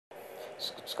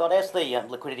Scott, as the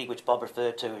liquidity which Bob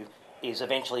referred to is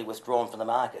eventually withdrawn from the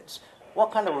markets,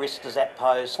 what kind of risk does that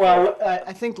pose? Well,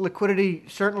 I think liquidity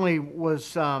certainly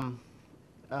was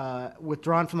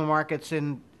withdrawn from the markets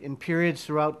in periods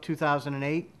throughout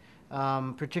 2008,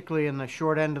 particularly in the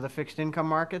short end of the fixed income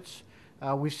markets.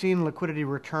 We've seen liquidity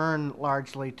return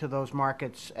largely to those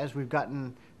markets as we've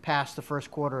gotten past the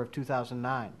first quarter of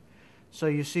 2009. So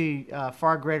you see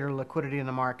far greater liquidity in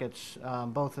the markets,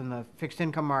 both in the fixed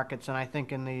income markets and I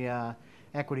think in the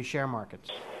equity share markets.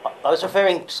 I was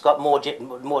referring, Scott, more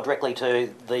directly to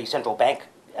the central bank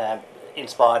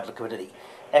inspired liquidity.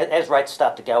 As rates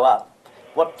start to go up,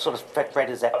 what sort of threat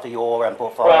is that for your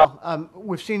portfolio? Well,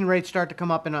 we've seen rates start to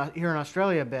come up here in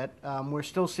Australia a bit. We're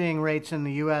still seeing rates in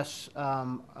the U.S.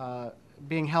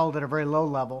 Being held at a very low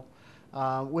level,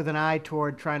 with an eye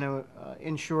toward trying to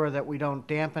ensure that we don't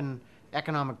dampen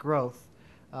economic growth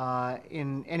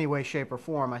in any way, shape, or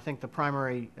form. I think the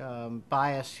primary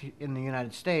bias in the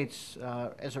United States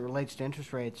as it relates to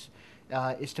interest rates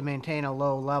is to maintain a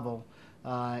low level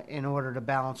in order to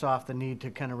balance off the need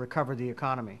to kind of recover the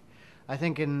economy. I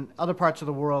think in other parts of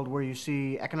the world where you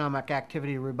see economic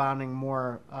activity rebounding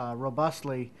more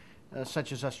robustly,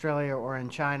 such as Australia or in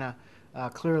China,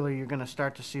 clearly you're going to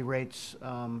start to see rates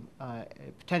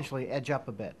potentially edge up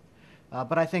a bit.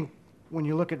 But I think when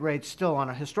you look at rates still on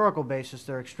a historical basis,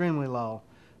 they're extremely low,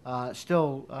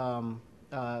 still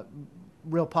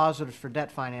real positives for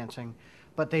debt financing,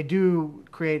 but they do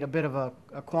create a bit of a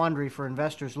quandary for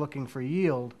investors looking for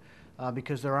yield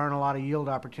because there aren't a lot of yield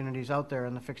opportunities out there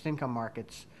in the fixed income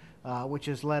markets, which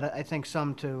has led, I think,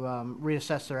 some to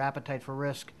reassess their appetite for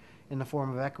risk in the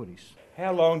form of equities.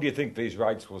 How long do you think these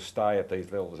rates will stay at these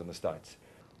levels in the States?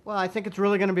 Well, I think it's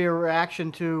really going to be a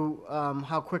reaction to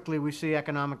how quickly we see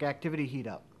economic activity heat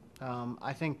up.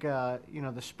 I think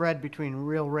the spread between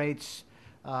real rates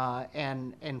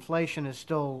and inflation is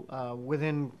still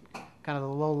within kind of the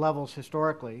low levels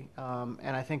historically,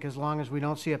 and I think as long as we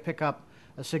don't see a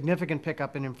significant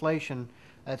pickup in inflation,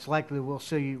 it's likely we'll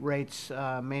see rates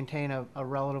maintain a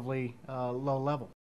relatively low level.